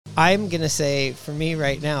I'm going to say, for me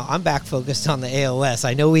right now, I'm back focused on the ALS.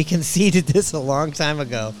 I know we conceded this a long time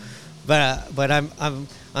ago, but I'm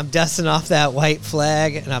dusting off that white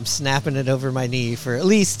flag, and I'm snapping it over my knee for at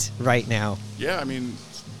least right now. Yeah, I mean,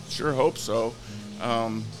 sure hope so.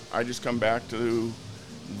 I just come back to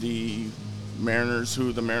the Mariners,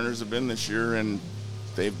 who the Mariners have been this year, and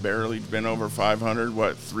they've barely been over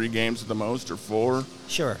 500, 3 games at the most, or 4?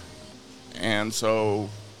 Sure. And so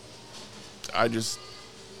I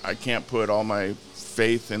can't put all my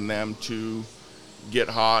faith in them to get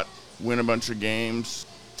hot, win a bunch of games.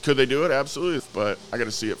 Could they do it? Absolutely, but I got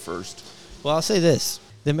to see it first. Well, I'll say this.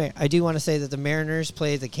 I do want to say that the Mariners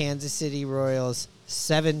played the Kansas City Royals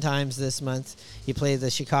 7 times this month. You play the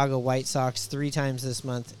Chicago White Sox 3 times this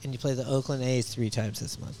month, and you play the Oakland A's 3 times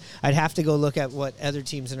this month. I'd have to go look at what other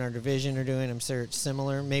teams in our division are doing. I'm sure it's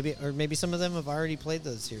similar, maybe some of them have already played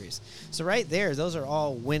those series. So right there, those are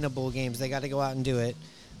all winnable games. They got to go out and do it.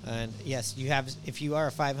 And yes, if you are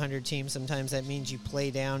a 500 team, sometimes that means you play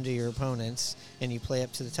down to your opponents and you play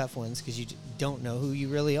up to the tough ones because you don't know who you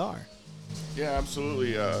really are. Yeah,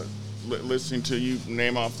 absolutely. Listening to you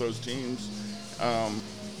name off those teams,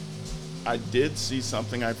 I did see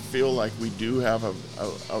something. I feel like we do have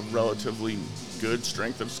a relatively good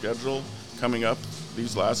strength of schedule coming up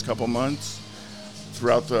these last couple months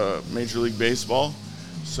throughout the Major League Baseball,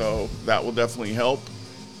 so that will definitely help.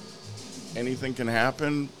 Anything can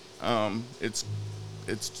happen. It's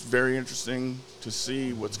very interesting to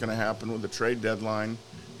see what's going to happen with the trade deadline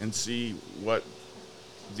and see what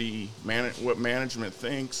what management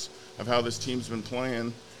thinks of how this team's been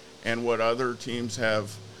playing and what other teams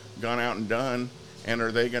have gone out and done, and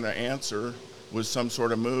are they going to answer with some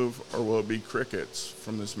sort of move, or will it be crickets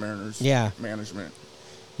from this Mariners management?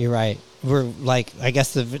 You're right. We're like, I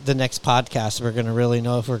guess the next podcast we're going to really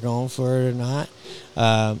know if we're going for it or not.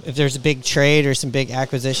 If there's a big trade or some big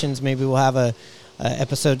acquisitions, maybe we'll have a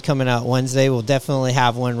episode coming out Wednesday. We'll definitely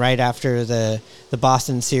have one right after the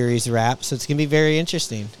Boston series wrap, so it's going to be very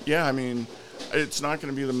interesting. Yeah, I mean, it's not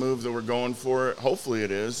going to be the move that we're going for. Hopefully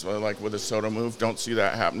it is, like with a Soto move. Don't see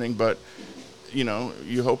that happening, but,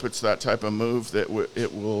 you hope it's that type of move that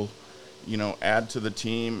it will, add to the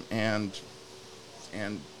team and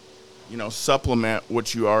supplement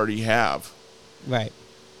what you already have. Right.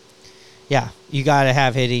 Yeah, you got to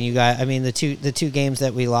have hitting. The two games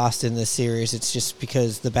that we lost in this series, it's just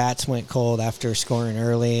because the bats went cold after scoring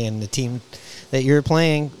early, and the team that you're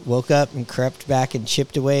playing woke up and crept back and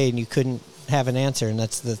chipped away, and you couldn't have an answer. And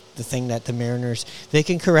that's the thing that the Mariners, they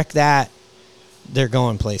can correct that, they're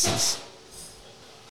going places.